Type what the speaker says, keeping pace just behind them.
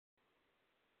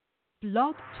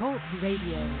Blog Talk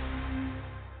Radio.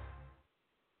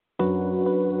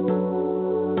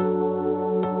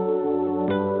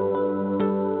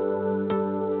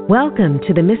 Welcome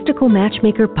to the Mystical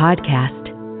Matchmaker podcast.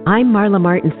 I'm Marla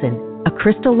Martenson, a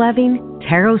crystal-loving,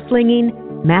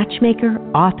 tarot-slinging, matchmaker,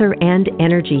 author, and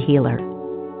energy healer.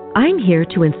 I'm here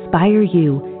to inspire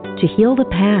you to heal the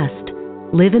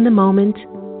past, live in the moment,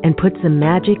 and put some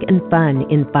magic and fun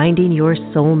in finding your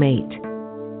soulmate.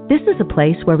 This is a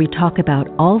place where we talk about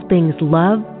all things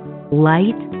love,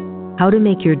 light, how to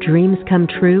make your dreams come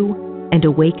true, and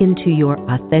awaken to your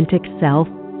authentic self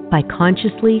by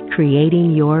consciously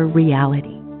creating your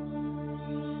reality.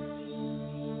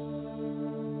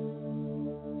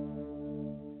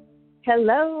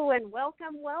 Hello and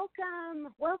welcome.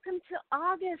 Welcome to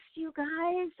August, you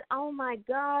guys. Oh my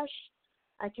gosh,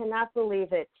 I cannot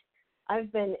believe it.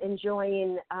 I've been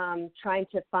enjoying trying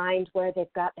to find where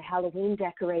they've got the Halloween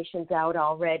decorations out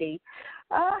already.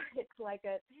 It's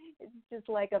just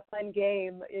like a fun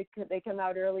game. They come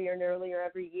out earlier and earlier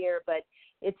every year, but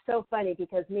it's so funny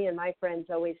because me and my friends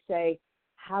always say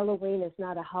Halloween is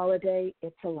not a holiday,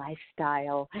 it's a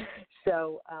lifestyle.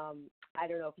 So I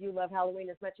don't know if you love Halloween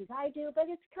as much as I do, but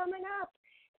it's coming up.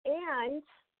 And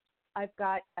I've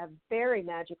got a very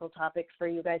magical topic for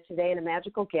you guys today and a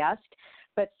magical guest.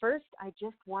 But first, I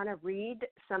just want to read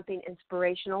something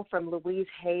inspirational from Louise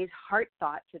Hay's Heart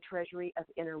Thoughts, A Treasury of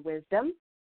Inner Wisdom.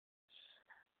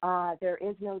 There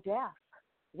is no death.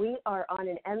 We are on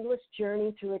an endless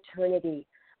journey through eternity.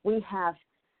 We have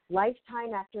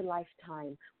lifetime after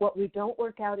lifetime. What we don't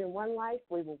work out in one life,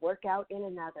 we will work out in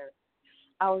another.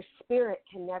 Our spirit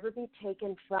can never be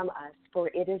taken from us, for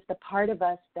it is the part of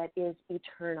us that is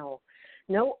eternal.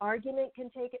 No argument can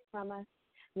take it from us.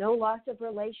 No loss of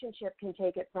relationship can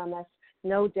take it from us.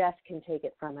 No death can take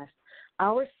it from us.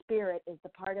 Our spirit is the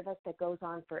part of us that goes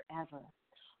on forever.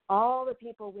 All the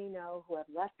people we know who have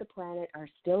left the planet are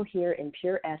still here in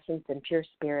pure essence and pure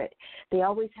spirit. They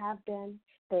always have been,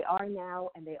 they are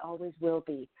now, and they always will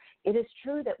be. It is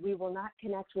true that we will not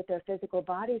connect with our physical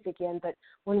bodies again, but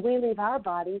when we leave our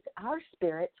bodies, our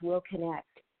spirits will connect.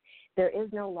 There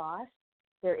is no loss.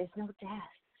 There is no death.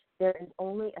 There is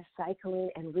only a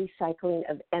cycling and recycling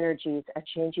of energies, a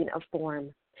changing of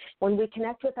form. When we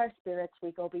connect with our spirits,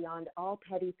 we go beyond all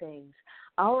petty things.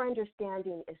 Our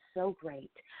understanding is so great.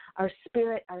 Our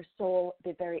spirit, our soul,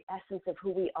 the very essence of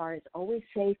who we are is always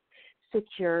safe,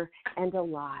 secure, and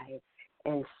alive.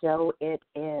 And so it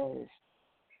is.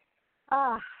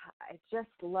 I just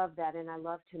love that, and I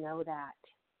love to know that.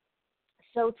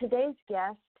 So today's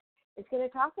guest is going to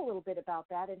talk a little bit about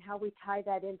that and how we tie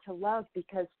that into love,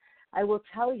 because I will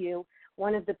tell you,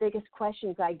 one of the biggest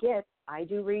questions I get, I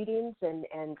do readings and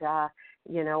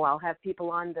I'll have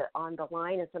people on the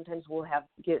line, and sometimes we'll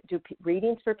do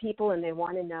readings for people, and they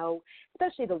want to know,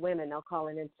 especially the women, they'll call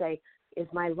in and say, is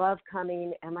my love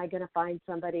coming? Am I going to find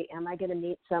somebody? Am I going to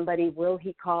meet somebody? Will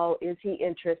he call? Is he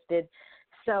interested?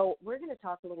 So we're going to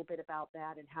talk a little bit about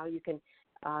that and how you can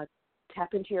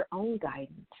tap into your own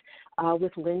guidance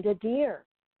with Linda Deir.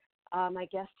 My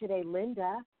guest today,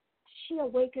 Linda, she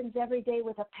awakens every day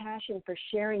with a passion for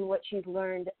sharing what she's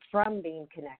learned from being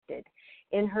connected.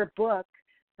 In her book,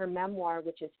 her memoir,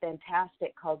 which is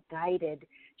fantastic, called Guided,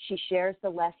 she shares the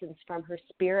lessons from her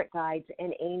spirit guides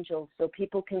and angels so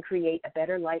people can create a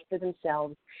better life for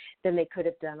themselves than they could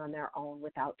have done on their own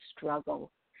without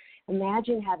struggle.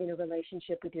 Imagine having a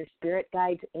relationship with your spirit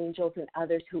guides, angels, and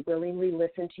others who willingly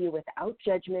listen to you without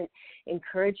judgment,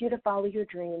 encourage you to follow your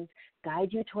dreams,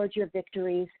 guide you towards your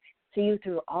victories, see you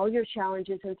through all your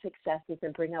challenges and successes,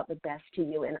 and bring out the best to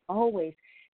you, and always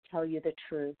tell you the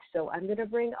truth. So I'm going to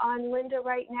bring on Linda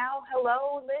right now.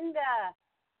 Hello, Linda.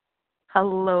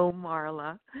 Hello,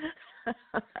 Marla.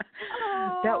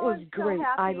 That was great.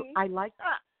 So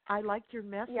I liked your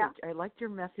message. Yeah. I liked your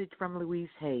message from Louise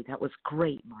Hay. That was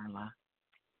great, Marla.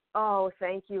 Oh,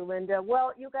 thank you, Linda.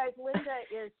 Well, you guys, Linda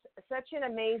is such an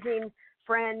amazing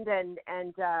friend, and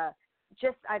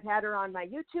I've had her on my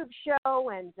YouTube show,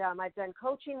 and I've done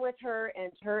coaching with her,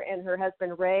 and her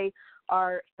husband Ray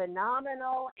are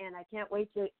phenomenal, and I can't wait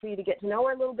for you to get to know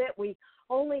her a little bit. We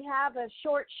only have a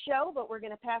short show, but we're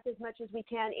going to pack as much as we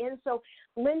can in. So,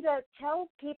 Linda, tell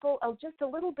people just a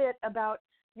little bit about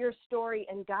your story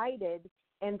and Guided,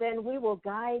 and then we will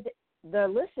guide the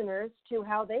listeners to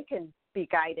how they can be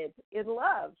guided in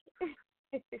love.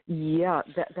 Yeah,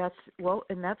 that's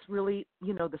really,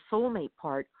 the soulmate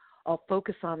part. I'll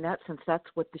focus on that since that's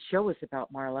what the show is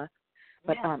about, Marla.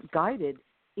 But Yes. Guided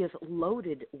is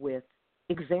loaded with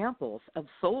examples of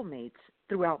soulmates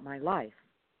throughout my life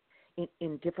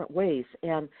in different ways.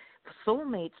 And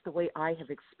soulmates, the way I have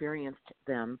experienced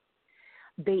them,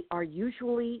 They are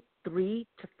usually 3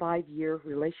 to 5 year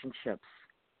relationships.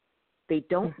 They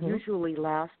don't usually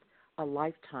last a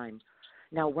lifetime.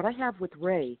 Now, what I have with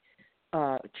Ray,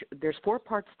 there's 4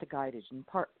 parts to Guided, and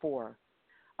part 4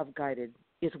 of Guided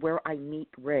is where I meet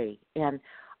Ray. And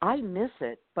I miss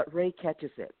it, but Ray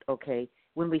catches it, okay?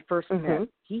 When we first met,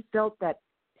 he felt that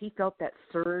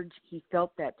surge, he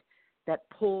felt that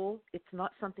pull. It's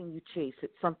not something you chase,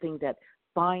 it's something that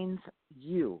finds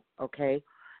you, okay?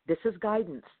 This is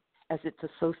guidance as it's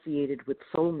associated with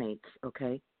soulmates,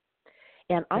 okay?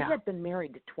 And I had been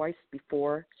married twice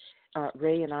before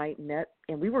Ray and I met,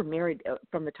 and we were married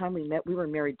from the time we met. We were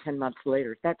married 10 months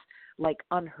later. That's like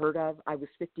unheard of. I was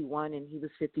 51 and he was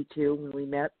 52 when we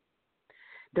met.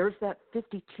 There's that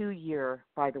 52 year,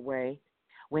 by the way.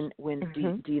 When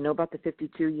do you know about the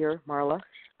 52 year, Marla?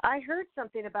 I heard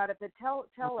something about it, but tell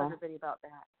everybody about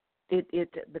that.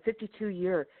 The 52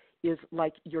 year is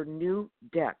like your new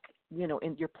deck, you know,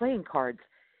 in your playing cards.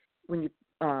 When you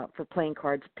for playing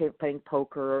cards, playing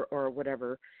poker or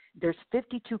whatever, there's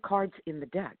 52 cards in the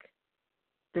deck.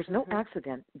 There's no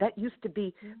accident. That used to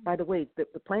be, by the way, the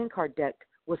playing card deck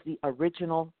was the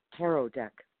original tarot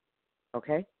deck,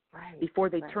 okay? Right. Before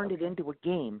they turned it into a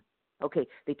game. Okay,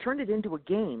 they turned it into a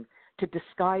game to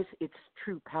disguise its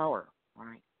true power, all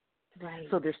right? Right.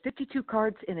 So there's 52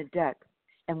 cards in a deck,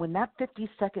 and when that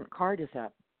 52nd card is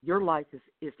up, your life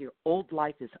is your old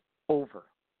life is over,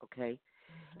 okay?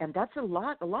 And that's a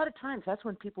lot of times that's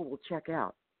when people will check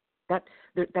out. That's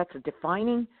a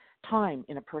defining time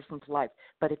in a person's life.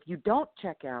 But if you don't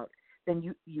check out,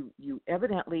 then you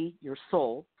evidently, your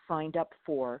soul signed up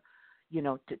for, you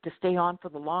know, to stay on for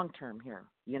the long term here,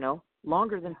 you know,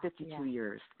 longer than 52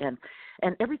 years. And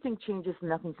everything changes,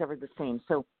 nothing's ever the same.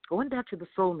 So going back to the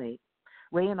soulmate,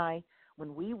 Ray and I,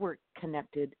 when we were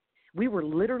connected, we were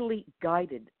literally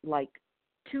guided like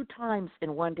 2 times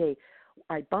in one day.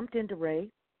 I bumped into Ray.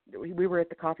 We were at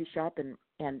the coffee shop,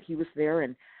 and he was there,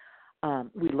 and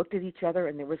we looked at each other,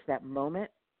 and there was that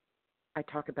moment. I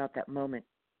talk about that moment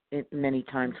many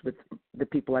times with the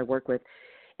people I work with.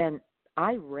 And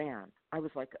I ran. I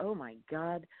was like, oh, my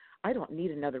God, I don't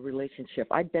need another relationship.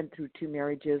 I'd been through 2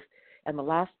 marriages, and the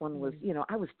last one was, you know,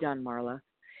 I was done, Marla.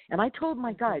 And I told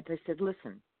my guides, I said,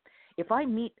 listen, if I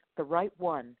meet the right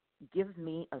one, give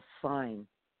me a sign.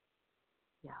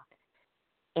 Yeah.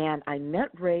 And I met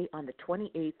Ray on the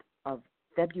 28th of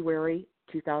February,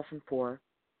 2004,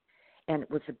 and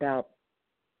it was about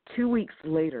 2 weeks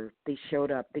later they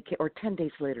showed up. They came, or 10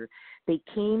 days later, they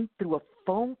came through a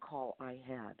phone call I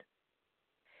had.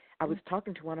 I was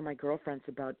talking to one of my girlfriends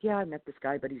about, I met this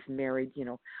guy, but he's married. You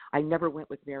know, I never went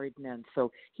with married men.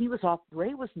 So he was off.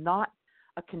 Ray was not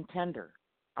a contender.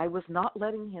 I was not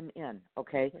letting him in,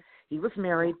 okay? He was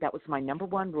married. That was my number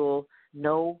 1 rule,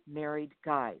 no married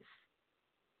guys.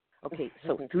 Okay,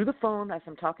 so through the phone, as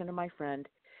I'm talking to my friend,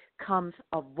 comes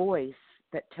a voice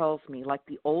that tells me, like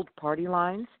the old party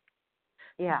lines.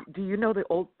 Yeah. Do you know the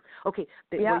old,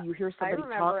 where you hear somebody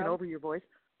talking over your voice?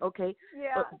 Okay.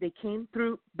 Yeah. They came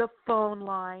through the phone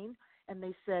line, and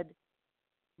they said,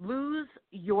 lose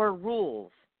your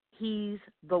rules. He's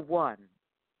the one.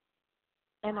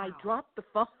 And I dropped the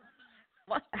phone.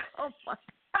 Like, oh, my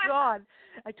God.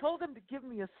 I told him to give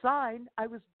me a sign. I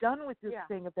was done with this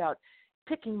thing about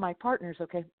picking my partners,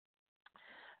 okay?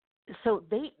 So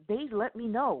they let me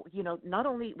know, you know, not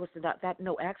only was that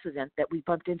no accident that we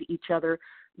bumped into each other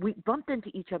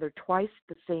twice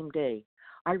the same day.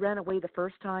 I ran away the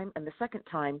first time, and the second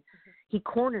time he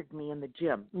cornered me in the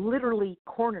gym, literally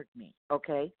cornered me,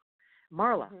 okay?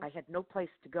 Marla, I had no place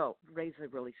to go. Ray's a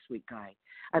really sweet guy.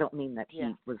 I don't mean that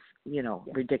he was, you know,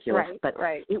 ridiculous, but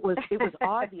it was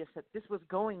obvious that this was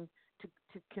going to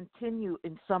continue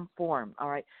in some form, all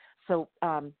right? So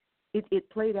it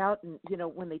played out, and, you know,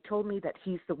 when they told me that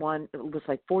he's the one, it was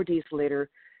like 4 days later,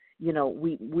 you know,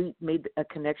 we made a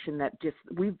connection that just,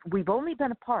 we've only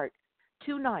been apart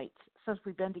 2 nights since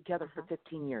we've been together for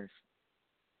 15 years.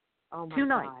 Oh, my 2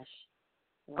 nights. gosh.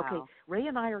 Wow. Okay, Ray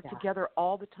and I are together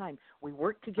all the time. We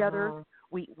work together.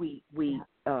 We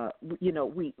you know,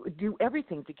 we do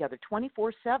everything together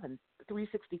 24/7,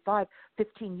 365,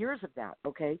 15 years of that,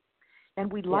 okay?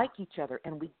 And we like each other,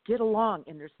 and we get along,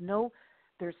 and there's no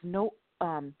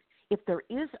if there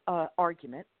is an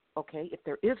argument, okay, if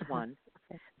there is one,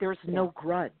 there's no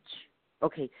grudge.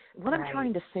 Okay, what I'm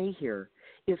trying to say here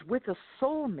is with a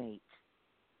soulmate,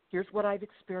 here's what I've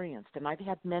experienced, and I've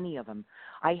had many of them.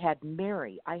 I had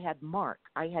Mary, I had Mark,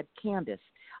 I had Candace,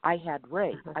 I had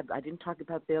Ray. I didn't talk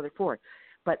about the other 4,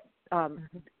 but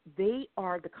they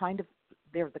are the kind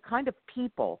of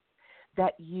people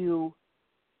that you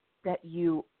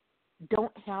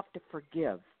don't have to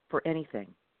forgive for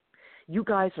anything. You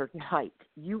guys are tight.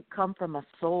 You come from a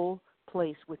soul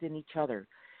place within each other.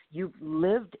 You've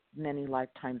lived many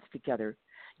lifetimes together.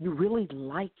 You really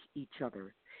like each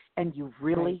other, and you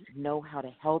really know how to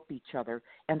help each other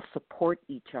and support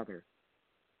each other.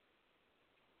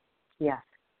 Yes.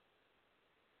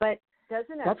 But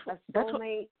doesn't a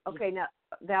soulmate, okay,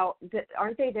 now,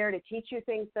 aren't they there to teach you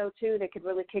things, though, too? They could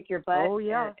really kick your butt. Oh,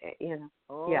 yeah.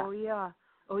 Oh,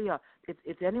 yeah.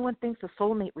 If anyone thinks a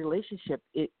soulmate relationship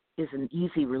is an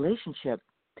easy relationship,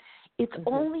 it's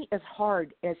only as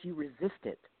hard as you resist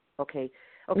it, okay?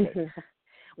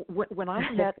 When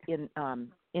I met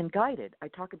in Guided, I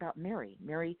talk about Mary.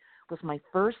 Mary was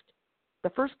the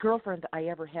first girlfriend I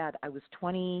ever had. I was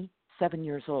 27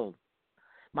 years old.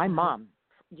 My mom,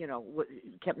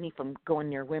 kept me from going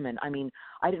near women. I mean,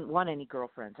 I didn't want any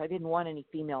girlfriends. I didn't want any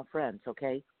female friends,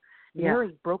 okay? Yeah.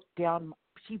 Mary broke down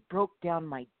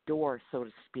my door, so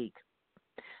to speak.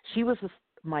 She was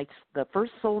the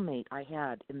first soulmate I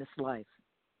had in this life.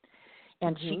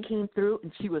 And she came through,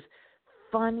 and she was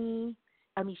funny.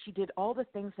 I mean, she did all the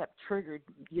things that triggered,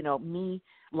 me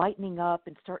lightening up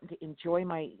and starting to enjoy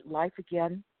my life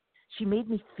again. She made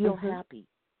me feel happy,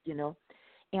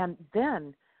 And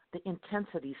then the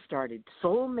intensity started.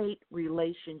 Soulmate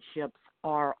relationships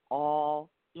are all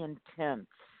intense.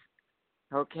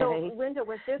 Okay. So, Linda,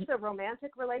 was this a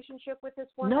romantic relationship with this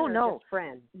woman? No. Just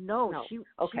friend? No. She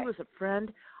was a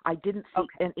friend. I didn't see.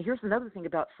 Okay. And here's another thing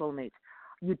about soulmates: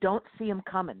 you don't see them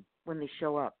coming when they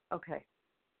show up. Okay.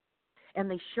 And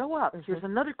they show up. Here's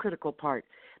another critical part: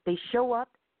 they show up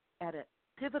at a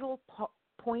pivotal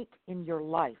point in your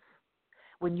life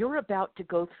when you're about to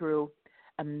go through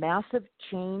a massive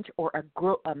change or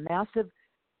a massive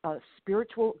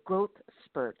spiritual growth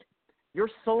spurt. Your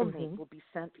soulmate will be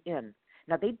sent in.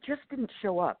 Now, they just didn't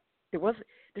show up.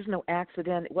 There's no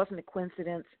accident. It wasn't a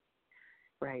coincidence.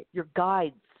 Right. Your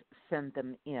guides send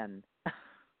them in.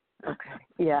 Okay.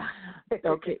 Yeah.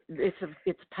 Okay.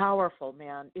 It's powerful,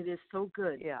 man. It is so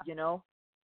good. Yeah.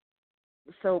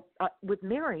 So with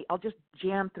Mary, I'll just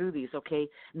jam through these. Okay.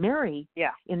 Mary.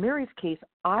 Yeah. In Mary's case,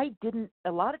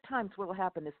 a lot of times what will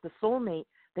happen is the soulmate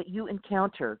that you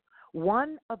encounter,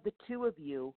 one of the two of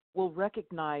you will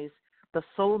recognize the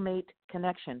soulmate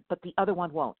connection, but the other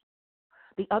one won't.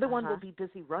 The other one will be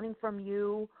busy running from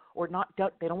you, or not.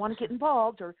 They don't want to get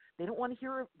involved, or they don't want to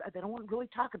hear. They don't want to really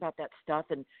talk about that stuff,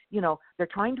 and they're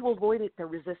trying to avoid it. They're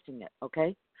resisting it.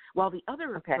 Okay. While the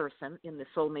other person in the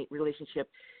soulmate relationship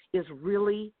is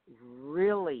really,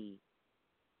 really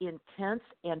intense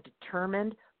and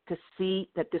determined to see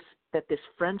that this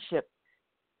friendship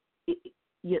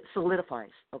it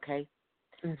solidifies. Okay.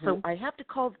 So I have to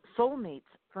call soulmates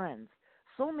friends.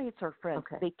 Soulmates are friends.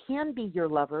 Okay. They can be your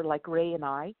lover, like Ray and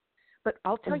I, but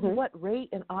I'll tell you what, Ray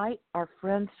and I are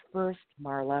friends first,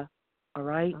 Marla. All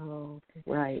right? Oh,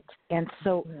 right. And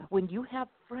so when you have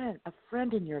a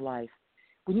friend in your life,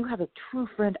 when you have a true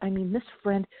friend, I mean, this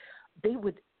friend, they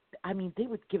would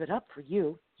give it up for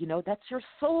you. That's your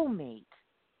soulmate.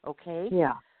 Okay?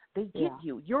 Yeah. They get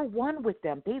you. You're one with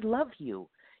them. They love you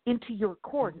into your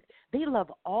core. They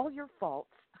love all your faults.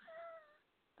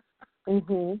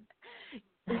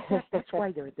 That's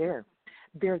why they're there.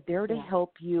 They're there to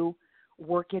help you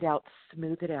work it out,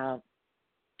 smooth it out,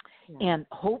 and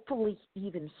hopefully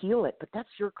even heal it. But that's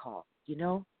your call,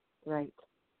 Right.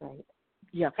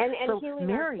 Yeah. And so healing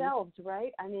Mary, ourselves,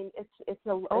 right? I mean, it's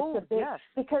a big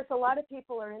because a lot of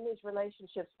people are in these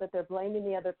relationships, but they're blaming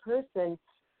the other person,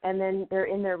 and then they're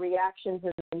in their reactions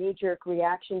and knee-jerk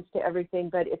reactions to everything.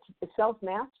 But it's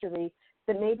self-mastery.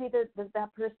 That maybe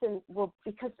that person will,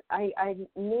 because I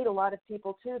meet a lot of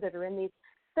people too that are in these,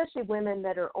 especially women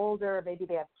that are older, or maybe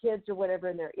they have kids or whatever,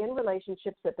 and they're in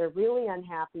relationships that they're really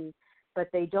unhappy, but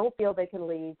they don't feel they can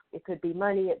leave. It could be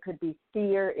money, it could be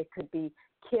fear, it could be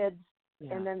kids,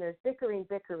 and then there's bickering,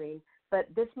 but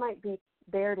this might be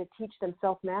there to teach them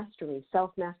self-mastery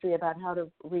about how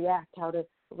to react, how to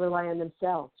rely on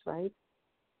themselves, right?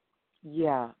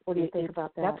 Yeah. What do you think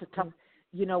about that? That's a tough.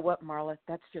 You know what, Marla?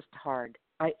 That's just hard.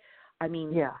 I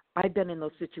mean, I've been in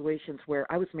those situations where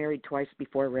I was married twice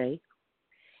before Ray,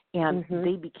 and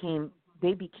they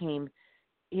became.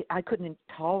 I couldn't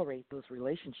tolerate those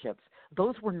relationships.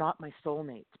 Those were not my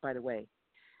soulmates, by the way.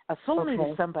 A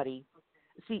soulmate is somebody.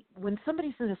 See, when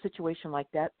somebody's in a situation like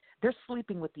that, they're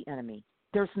sleeping with the enemy.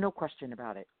 There's no question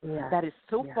about it. Yeah. That is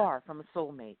so far from a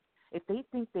soulmate. If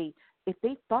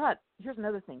they thought, here's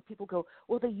another thing. People go,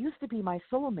 well, they used to be my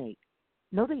soulmate.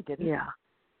 No, they didn't. Yeah.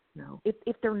 No.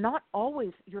 If they're not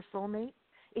always your soulmate,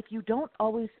 if you don't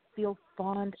always feel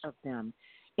fond of them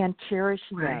and cherish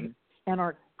them and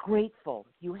are grateful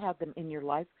you have them in your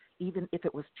life, even if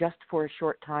it was just for a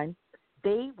short time,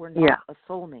 They were not a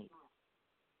soulmate.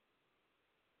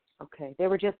 Okay. They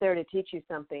were just there to teach you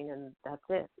something, and that's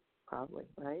it, probably,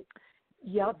 right?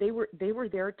 Yeah, they were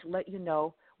there to let you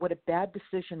know what a bad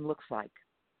decision looks like.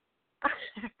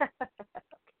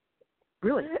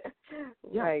 Really?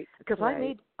 Yeah. Right. Because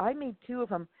right. I made two of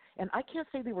them, and I can't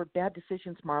say they were bad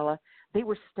decisions, Marla. They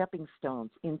were stepping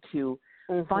stones into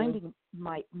finding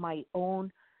my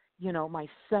own,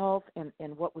 myself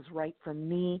and what was right for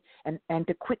me, and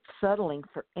to quit settling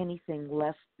for anything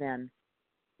less than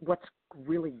what's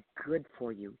really good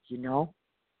for you,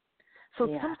 So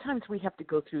sometimes we have to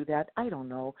go through that. I don't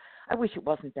know. I wish it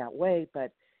wasn't that way,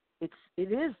 but it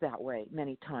is that way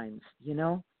many times,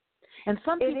 And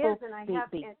some people,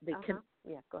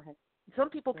 go ahead. Some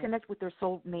people connect with their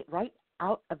soulmate right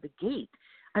out of the gate.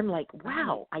 I'm like,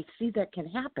 wow, I see that can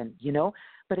happen,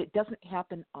 but it doesn't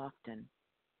happen often.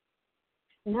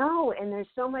 No, and there's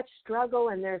so much struggle,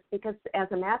 and because as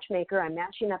a matchmaker, I'm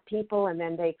matching up people, and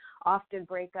then they often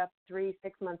break up 3-6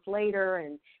 months later,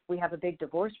 and we have a big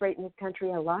divorce rate in this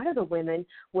country. A lot of the women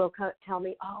will tell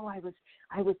me, oh, I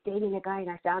was dating a guy,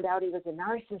 and I found out he was a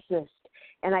narcissist.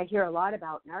 And I hear a lot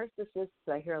about narcissists.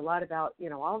 I hear a lot about,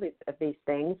 all these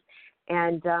things.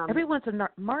 And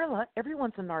Marla,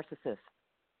 everyone's a narcissist.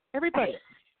 Everybody.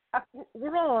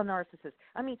 We're all a narcissist.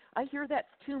 I mean, I hear that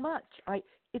too much.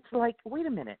 It's like, wait a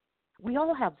minute. We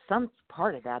all have some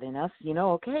part of that in us,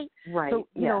 okay? Right. So,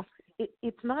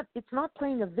 it's not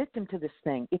playing a victim to this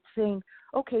thing. It's saying,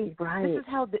 okay, this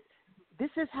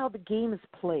is how the game is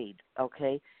played,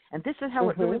 okay? And this is how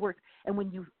it really works. And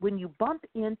when you bump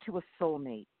into a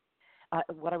soulmate,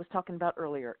 what I was talking about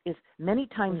earlier is many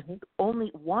times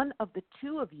only one of the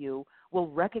two of you will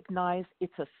recognize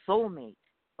it's a soulmate,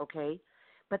 okay?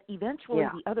 But eventually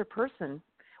the other person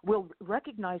will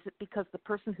recognize it because the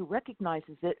person who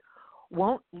recognizes it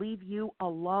won't leave you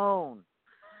alone.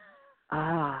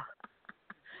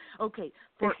 Okay.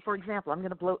 For example, I'm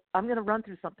going to run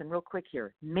through something real quick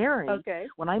here. Mary. Okay.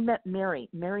 When I met Mary,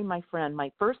 my friend,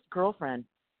 my first girlfriend,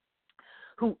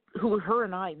 who her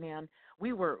and I, man,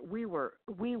 we were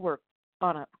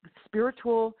on a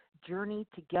spiritual journey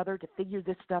together to figure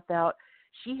this stuff out.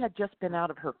 She had just been out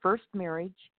of her first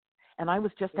marriage, and I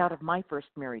was just out of my first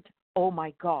marriage. Oh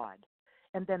my God.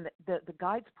 And then the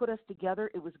guides put us together.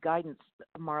 It was guidance,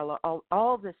 Marla.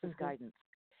 All this is guidance.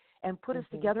 And put us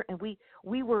together, and we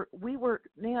were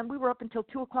up until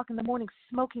 2:00 in the morning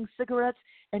smoking cigarettes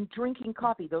and drinking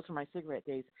coffee. Those were my cigarette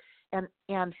days. And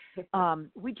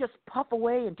we just puff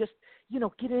away and just,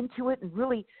 get into it and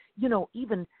really,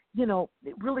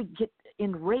 really get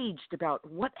enraged about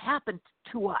what happened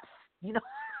to us,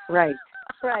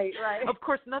 Right. Of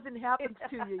course, nothing happens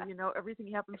to you,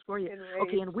 everything happens for you.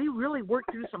 Okay, and we really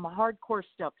worked through some hardcore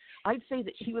stuff. I'd say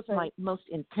that she was my most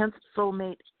intense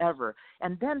soulmate ever.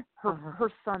 And then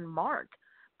her son, Mark,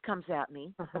 comes at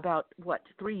me about,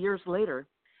 3 years later,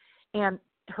 and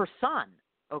her son,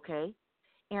 okay?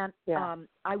 And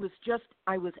I was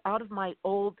out of my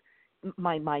old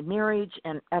my marriage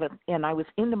and I was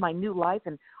into my new life,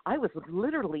 and I was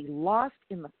literally lost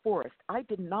in the forest. I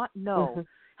did not know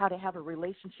how to have a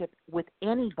relationship with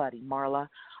anybody, Marla.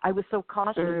 I was so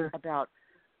cautious about,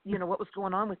 what was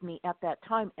going on with me at that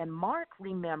time. And Mark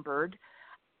remembered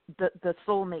the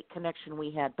soulmate connection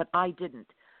we had, but I didn't.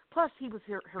 Plus, he was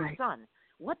her son.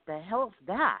 What the hell's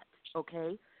that?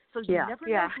 Okay, so you never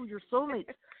know who your soulmate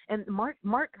is. And Mark,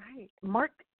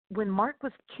 when Mark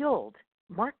was killed,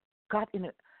 Mark got in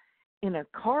a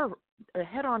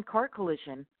head-on car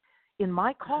collision in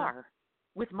my car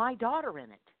with my daughter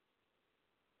in it.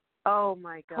 Oh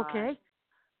my God.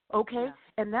 Okay,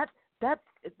 and that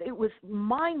it was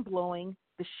mind-blowing,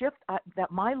 the shift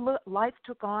that my life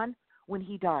took on when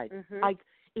he died.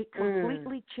 It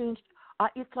completely changed.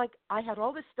 It's like I had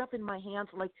all this stuff in my hands,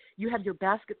 like you had your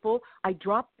basket full. I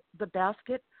dropped the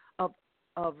basket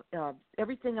of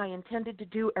everything I intended to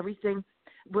do. Everything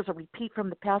was a repeat from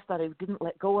the past that I didn't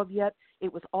let go of yet.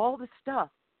 It was all the stuff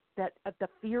that the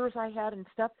fears I had and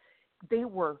stuff, they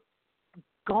were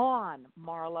gone,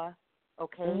 Marla.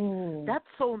 Okay, that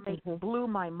soulmate blew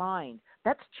my mind.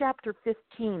 That's chapter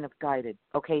 15 of Guided.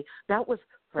 Okay, that was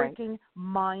freaking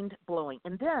mind blowing.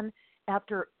 And then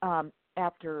after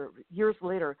years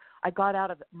later, I got out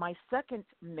of my second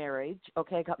marriage.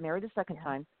 Okay, I got married a second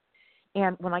time,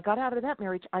 and when I got out of that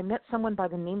marriage, I met someone by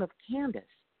the name of Candace.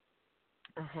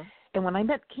 And when I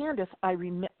met Candace, I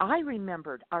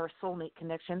remembered our soulmate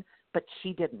connection, but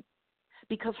she didn't,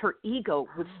 because her ego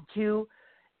was too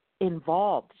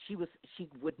involved. She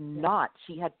would not.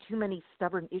 She had too many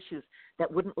stubborn issues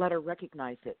that wouldn't let her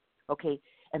recognize it. Okay,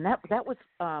 and that was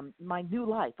my new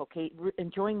life. Okay,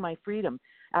 enjoying my freedom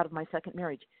out of my second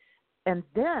marriage. And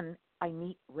then I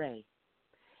meet Ray.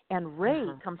 And Ray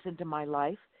comes into my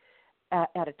life at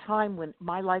a time when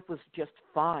my life was just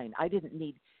fine. I didn't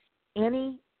need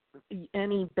any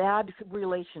bad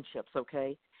relationships,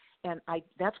 okay? And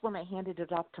that's when I handed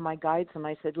it off to my guides, and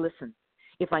I said, listen,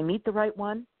 if I meet the right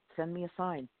one, send me a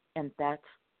sign. And that's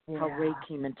how Ray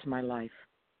came into my life.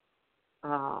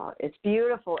 It's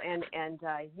beautiful. And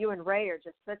you and Ray are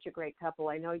just such a great couple.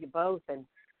 I know you both, and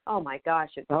oh my gosh,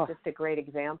 it's just a great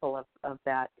example of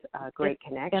that great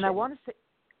connection. And I want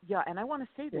to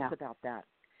say this about that.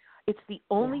 It's the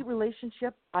only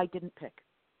relationship I didn't pick.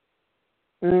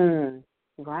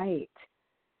 Right.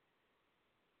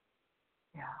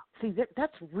 Yeah. See,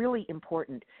 that's really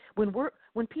important.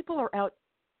 When people are out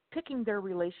picking their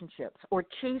relationships or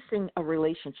chasing a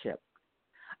relationship,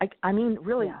 I mean,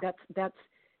 really, that's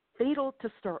fatal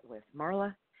to start with,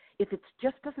 Marla. If it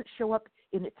just doesn't show up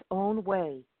in its own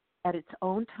way, at its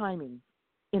own timing,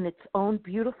 in its own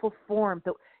beautiful form,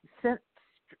 that sent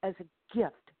as a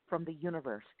gift from the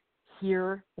universe,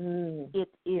 here it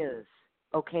is.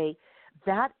 Okay,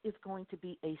 that is going to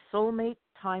be a soulmate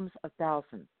times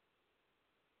 1,000.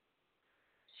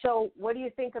 So what do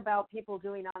you think about people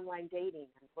doing online dating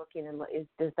and looking, and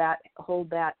does that hold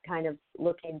that kind of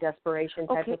looking desperation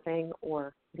type of thing,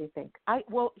 or what do you think?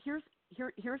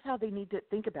 Here's how they need to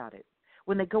think about it.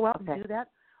 When they go out and do that,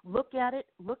 look at it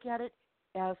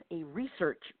as a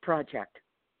research project.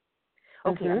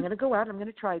 Okay, I'm going to go out, I'm going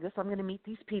to try this, I'm going to meet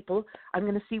these people, I'm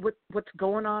going to see what's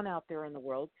going on out there in the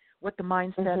world, what the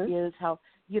mindset is, how,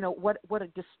 what a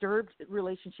disturbed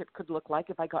relationship could look like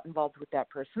if I got involved with that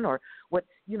person, or what,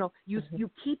 you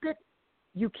keep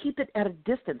it at a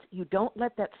distance. You don't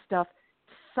let that stuff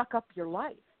suck up your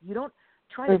life. You don't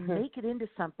try to make it into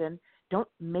something. Don't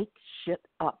make shit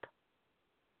up.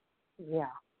 Yeah.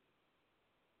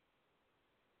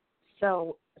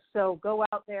 So go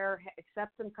out there,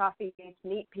 accept some coffee dates,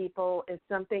 meet people. If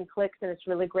something clicks and it's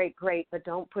really great, but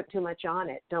don't put too much on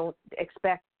it. Don't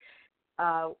expect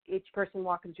each person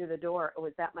walking through the door, oh,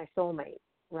 is that my soulmate,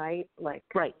 right? Right.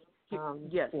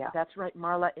 That's right,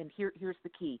 Marla. And here's the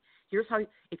key. Here's how,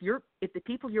 if the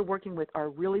people you're working with are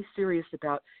really serious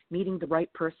about meeting the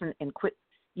right person and quit,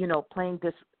 playing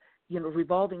this,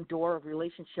 revolving door of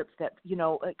relationships that,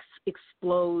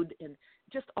 explode and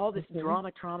just all this drama,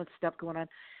 trauma stuff going on.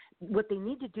 What they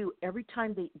need to do every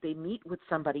time they meet with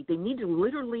somebody, they need to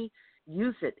literally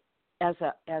use it as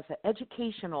an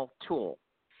educational tool,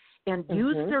 and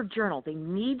use their journal. They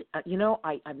need, I'm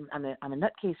a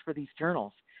nutcase for these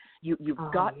journals. You've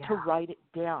got to write it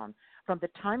down. From the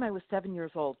time I was 7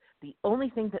 years old, the only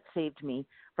thing that saved me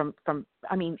from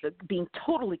being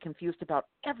totally confused about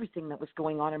everything that was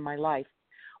going on in my life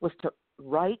was to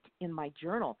write in my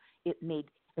journal. It made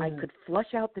I could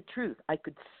flush out the truth. I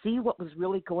could see what was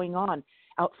really going on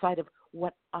outside of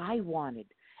what I wanted,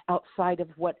 outside of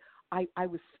what I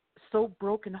was so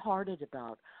brokenhearted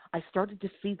about. I started to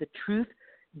see the truth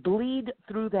bleed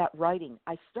through that writing.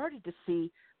 I started to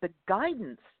see the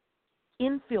guidance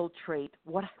infiltrate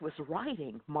what I was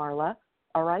writing, Marla.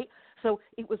 All right? So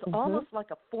it was almost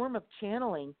like a form of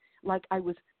channeling, like I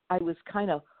was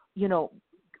kind of,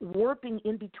 warping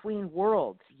in between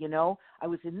worlds, I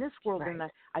was in this world and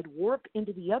I'd warp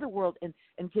into the other world and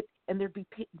there'd be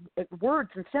words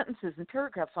and sentences and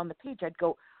paragraphs on the page. I'd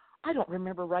go, I don't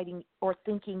remember writing or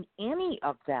thinking any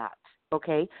of that.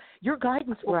 Okay. Your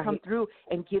guidance will come through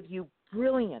and give you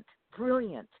brilliant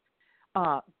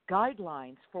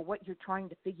guidelines for what you're trying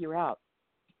to figure out.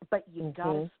 But you've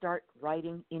got to start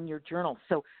writing in your journal.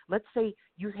 So let's say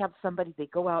you have somebody, they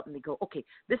go out and they go, okay,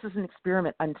 this is an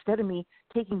experiment. Instead of me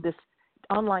taking this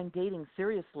online dating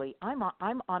seriously, I'm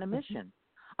on a mission.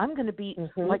 I'm going to be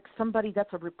like somebody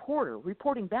that's a reporter,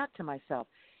 reporting back to myself.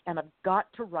 And I've got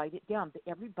to write it down.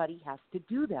 Everybody has to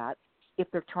do that if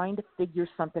they're trying to figure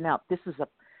something out. This is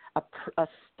a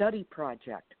study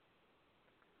project.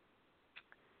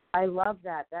 I love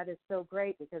that. That is so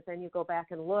great, because then you go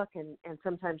back and look, and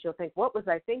sometimes you'll think, what was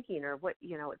I thinking? Or what,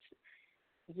 it's,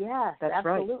 yes, that's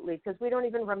absolutely. Because we don't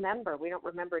even remember. We don't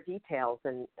remember details.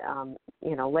 And,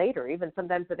 later, even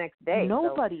sometimes the next day.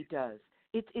 Nobody does.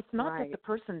 It's not that the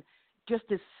person just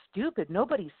is stupid.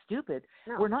 Nobody's stupid.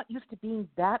 No. We're not used to being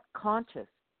that conscious.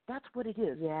 That's what it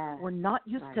is. Yeah. We're not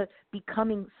used to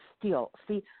becoming still.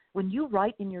 See, when you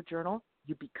write in your journal,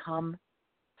 you become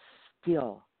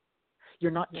still. You're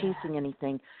not chasing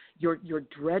anything. You're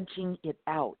dredging it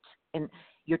out, and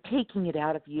you're taking it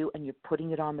out of you, and you're putting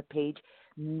it on the page.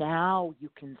 Now you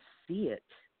can see it.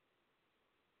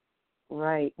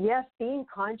 Right. Yes, being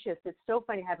conscious. It's so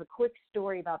funny. I have a quick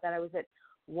story about that. I was at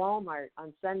Walmart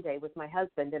on Sunday with my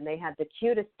husband, and they had the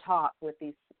cutest talk with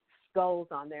these skulls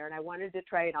on there, and I wanted to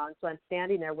try it on. So I'm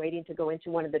standing there waiting to go into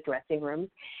one of the dressing rooms,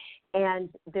 and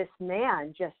this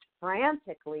man just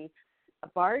frantically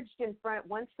barged in front.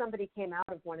 Once somebody came out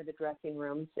of one of the dressing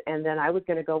rooms, and then I was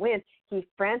going to go in, he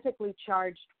frantically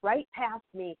charged right past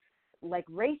me, like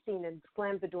racing, and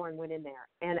slammed the door and went in there.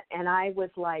 And I was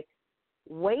like,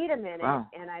 wait a minute. Wow.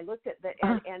 And I looked at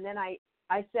and then I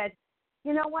said,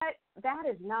 you know what? That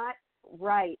is not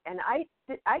right. And I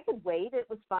could wait. It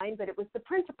was fine, but it was the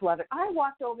principle of it. I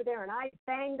walked over there and I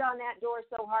banged on that door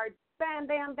so hard, bam,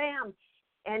 bam, bam.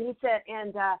 And he says,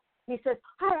 I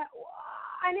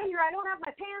know I don't have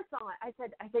my pants on. I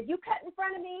said, you cut in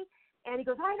front of me? And he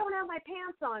goes, I don't have my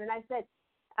pants on. And I said,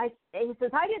 he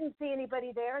says, I didn't see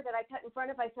anybody there that I cut in front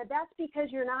of. I said, that's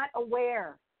because you're not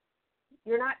aware.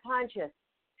 You're not conscious.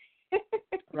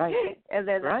 Right. And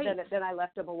then, right. then I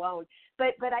left him alone.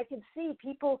 But I can see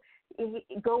people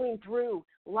going through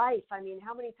life. I mean,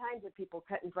 how many times have people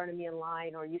cut in front of me in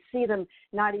line, or you see them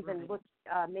not even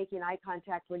making eye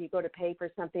contact when you go to pay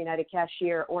for something at a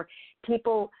cashier, or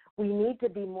people, we need to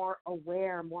be more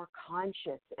aware, more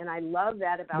conscious. And I love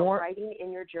that about writing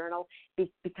in your journal,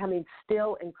 becoming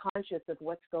still and conscious of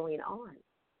what's going on.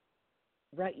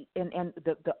 Right, and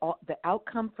the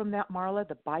outcome from that, Marla,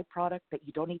 the byproduct that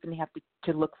you don't even have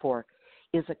to look for,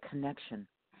 is a connection.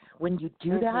 When you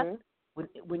do that,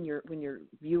 when your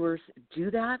viewers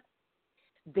do that,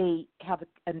 they have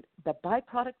the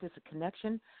byproduct is a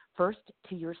connection first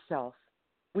to yourself,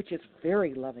 which is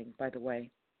very loving, by the way,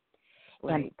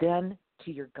 and then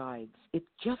to your guides. It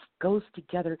just goes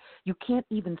together. You can't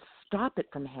even stop it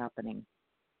from happening.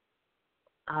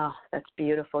 Oh, that's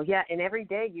beautiful. Yeah, and every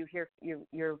day you're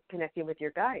connecting with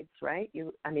your guides, right?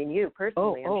 You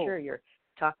personally, I'm sure you're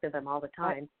talking to them all the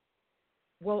time.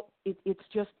 It's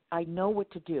just, I know what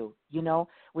to do. You know,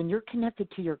 when you're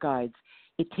connected to your guides,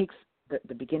 it takes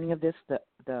the beginning of this,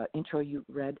 the intro you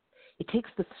read, it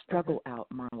takes the struggle out,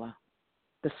 Marla.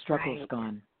 The struggle's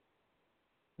gone.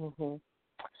 Mm-hmm.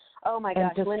 Oh my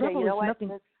gosh, Linda, you know what?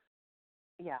 Go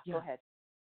ahead.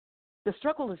 The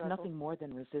struggle is nothing more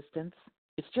than resistance.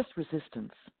 It's just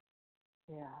resistance.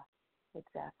 Yeah,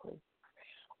 exactly.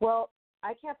 Well,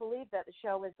 I can't believe that the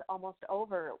show is almost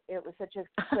over. It was such a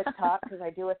quick talk because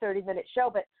I do a 30-minute show,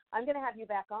 but I'm going to have you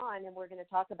back on, and we're going to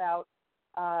talk about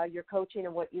your coaching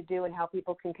and what you do and how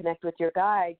people can connect with your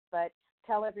guides. But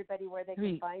tell everybody where they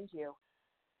can find you.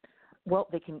 Well,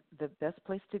 the best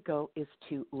place to go is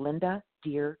to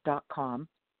lindadeir.com.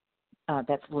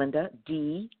 That's Linda,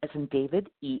 D as in David,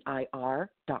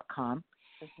 EIR.com.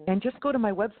 And just go to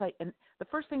my website. And the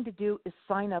first thing to do is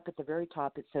sign up at the very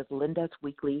top. It says Linda's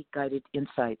Weekly Guided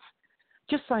Insights.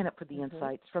 Just sign up for the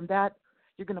insights. From that,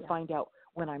 you're going to find out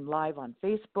when I'm live on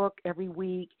Facebook every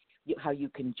week, how you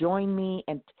can join me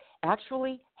and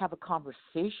actually have a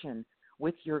conversation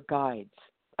with your guides.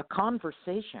 A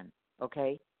conversation,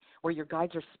 okay, where your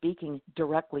guides are speaking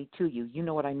directly to you. You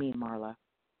know what I mean, Marla.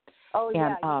 Oh,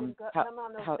 yeah, you can come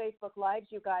on those Facebook Lives,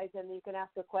 you guys, and you can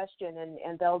ask a question,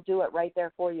 and they'll do it right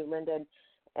there for you, Linda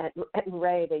and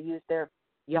Ray. They use their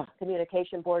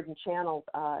communication board and channel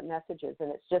messages,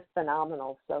 and it's just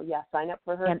phenomenal. So, sign up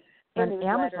for her. And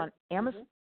Amazon,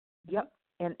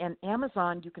 and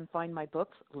Amazon, you can find my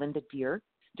books, Linda Deir.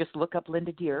 Just look up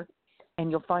Linda Deir, and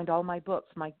you'll find all my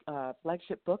books. My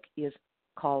flagship book is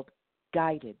called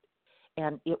Guided,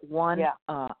 and it won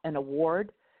an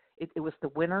award. It was the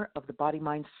winner of the Body,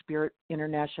 Mind, Spirit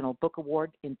International Book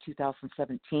Award in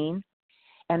 2017,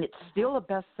 and it's still a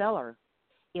bestseller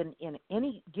in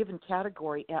any given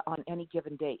category on any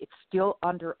given day. It's still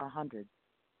under 100.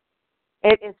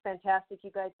 It is fantastic. You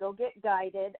guys go get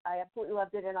Guided. I absolutely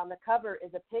loved it, and on the cover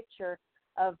is a picture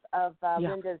of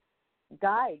Linda's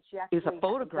guide. She actually is a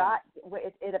photograph.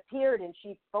 It appeared, and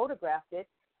she photographed it,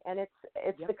 and it's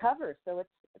the cover, so it's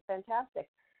fantastic.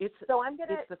 So I'm going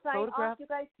to sign off, you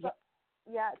guys.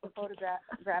 Yeah, it's a photograph.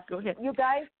 Go ahead. You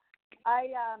guys,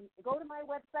 go to my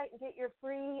website and get your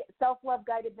free self-love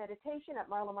guided meditation at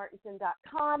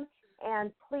marlamartenson.com.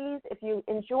 And please, if you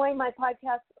enjoy my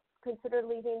podcast, consider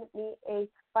leaving me a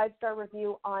 5-star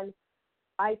review on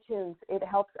iTunes. It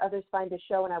helps others find the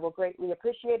show, and I will greatly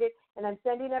appreciate it. And I'm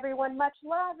sending everyone much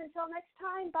love. Until next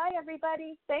time, bye,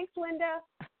 everybody. Thanks, Linda.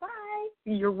 Bye.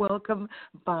 You're welcome.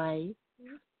 Bye.